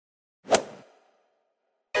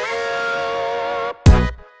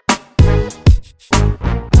The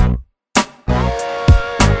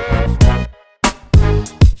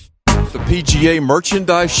PGA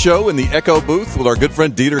Merchandise Show in the Echo booth with our good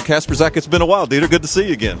friend Dieter Kasperzak. It's been a while, Dieter. Good to see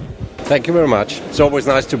you again. Thank you very much. It's always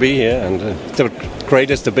nice to be here, and the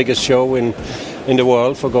greatest, the biggest show in the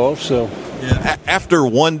world for golf. So, yeah. After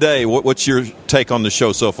one day, what's your take on the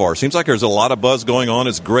show so far? Seems like there's a lot of buzz going on.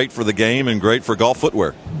 It's great for the game and great for golf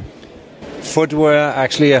footwear. Footwear,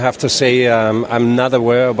 actually, I have to say, I'm not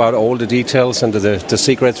aware about all the details and the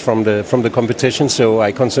secrets from the competition. So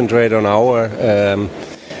I concentrate on our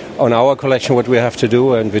collection, what we have to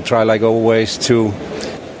do, and we try, like always, to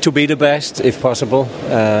be the best if possible,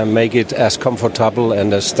 make it as comfortable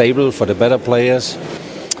and as stable for the better players.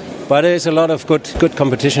 But there's a lot of good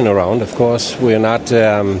competition around. Of course, we're not.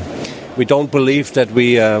 We don't believe that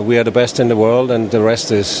we are the best in the world and the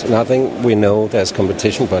rest is nothing. We know there's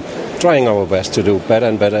competition, but trying our best to do better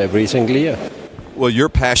and better every single year. Well, you're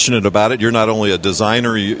passionate about it. You're not only a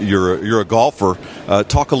designer, you're a golfer.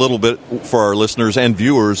 Talk a little bit for our listeners and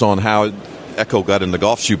viewers on how Echo got in the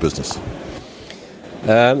golf shoe business.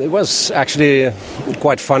 It was actually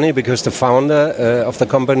quite funny because the founder of the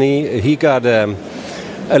company, he got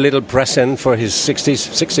a little present for his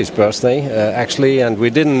 60th birthday, actually, and we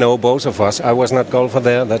didn't know, both of us. I was not golfer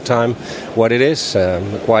there at that time, what it is.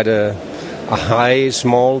 Quite a high,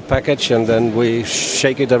 small package, and then we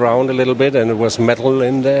shake it around a little bit, and it was metal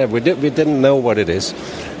in there. We didn't know what it is.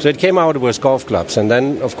 So it came out, it was golf clubs, and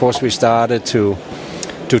then, of course, we started to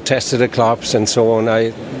test the clubs and so on.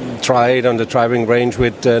 I tried on the driving range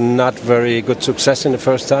with not very good success in the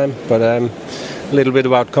first time, but a little bit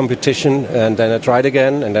about competition, and then I tried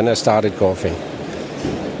again, and then I started golfing.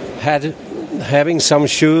 Having some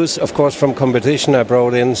shoes, of course, from competition, I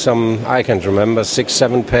brought in some, I can't remember,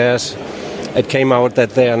 6-7 pairs. It came out that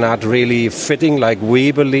they are not really fitting like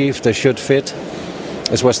we believe they should fit.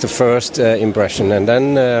 This was the first impression, and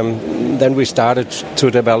then we started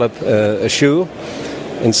to develop a shoe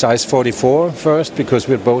in size 44 first, because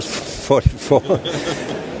we're both 44,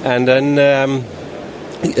 and then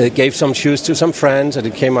gave some shoes to some friends, and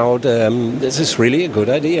it came out, this is really a good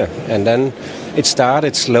idea. And then it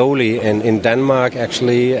started slowly in Denmark,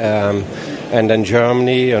 actually, and then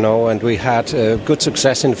Germany, and we had good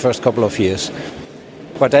success in the first couple of years.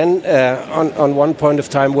 But then on one point of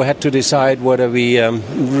time, we had to decide whether we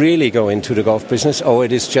really go into the golf business, or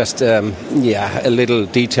it is just a little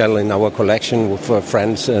detail in our collection for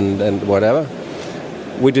friends and whatever.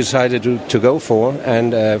 We decided to go for,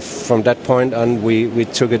 and from that point on, we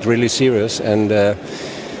took it really serious. And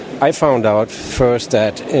I found out first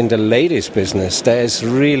that in the ladies' business, there is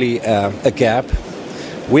really a gap.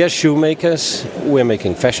 We are shoemakers. We're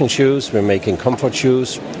making fashion shoes. We're making comfort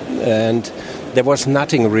shoes, and there was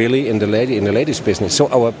nothing really in the ladies' business. So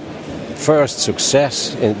our first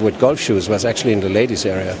success with golf shoes was actually in the ladies'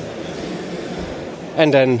 area.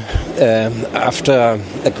 And then after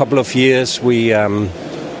a couple of years, we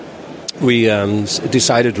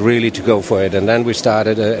decided really to go for it. And then we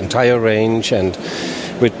started an entire range, and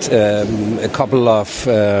with a couple of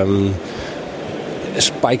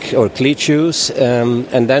spike or cleat shoes.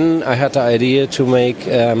 And then I had the idea to make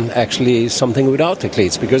actually something without the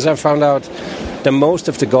cleats, because I found out that most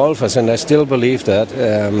of the golfers, and I still believe that,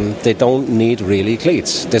 they don't need really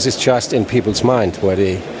cleats. This is just in people's mind where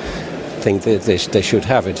they think that they should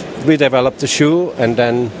have it. We developed the shoe, and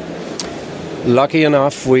then lucky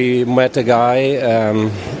enough we met a guy,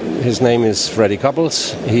 his name is Freddie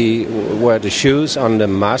Couples. He wore the shoes on the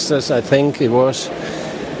Masters, I think it was,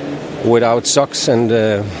 without socks, and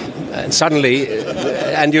suddenly,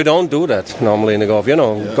 and you don't do that normally in the golf.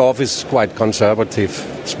 Golf is quite conservative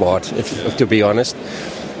sport, if to be honest.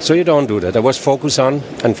 So you don't do that. I was focused on,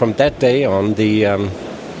 and from that day on, the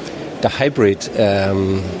hybrid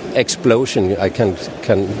explosion, I can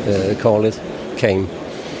call it, came.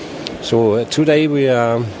 So today we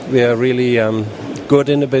are really good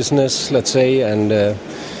in the business, let's say, and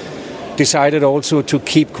decided also to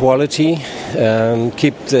keep quality,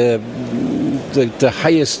 keep the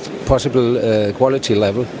highest possible quality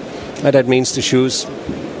level. And that means the shoes,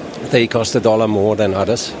 they cost $1 more than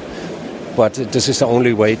others. But this is the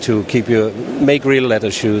only way to make real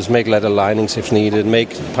leather shoes, make leather linings if needed, make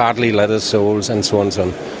partly leather soles, and so on and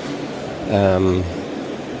so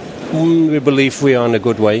on. We believe we are on a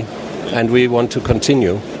good way, and we want to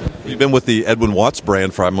continue. You've been with the Edwin Watts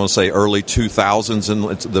brand for, I'm going to say, early 2000s, and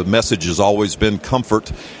the message has always been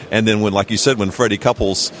comfort. And then when, like you said, when Freddie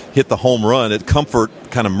Couples hit the home run, comfort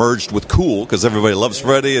kind of merged with cool, because everybody loves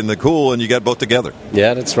Freddie and the cool, and you got both together.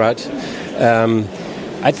 Yeah, that's right.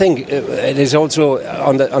 I think it is also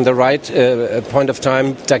on the right point of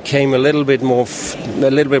time. There came a little bit more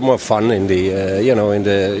fun in the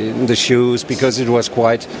in the shoes, because it was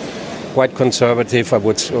quite conservative, I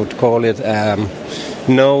would call it.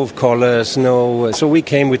 No collars, no. So we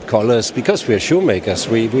came with collars because we are shoemakers.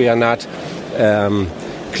 We are not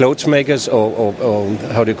clothes makers or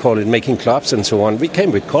how do you call it, making clubs and so on. We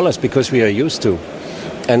came with collars because we are used to.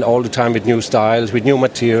 And all the time with new styles, with new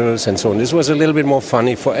materials and so on. This was a little bit more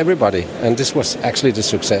funny for everybody, and this was actually the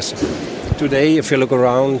success. Today, if you look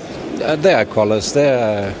around, there are collars.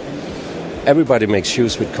 Everybody makes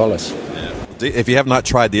shoes with collars. If you have not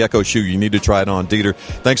tried the Echo shoe, you need to try it on. Dieter,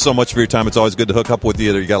 thanks so much for your time. It's always good to hook up with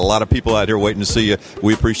you. You got a lot of people out here waiting to see you.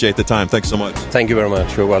 We appreciate the time. Thanks so much. Thank you very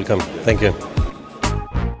much. You're welcome. Thank you.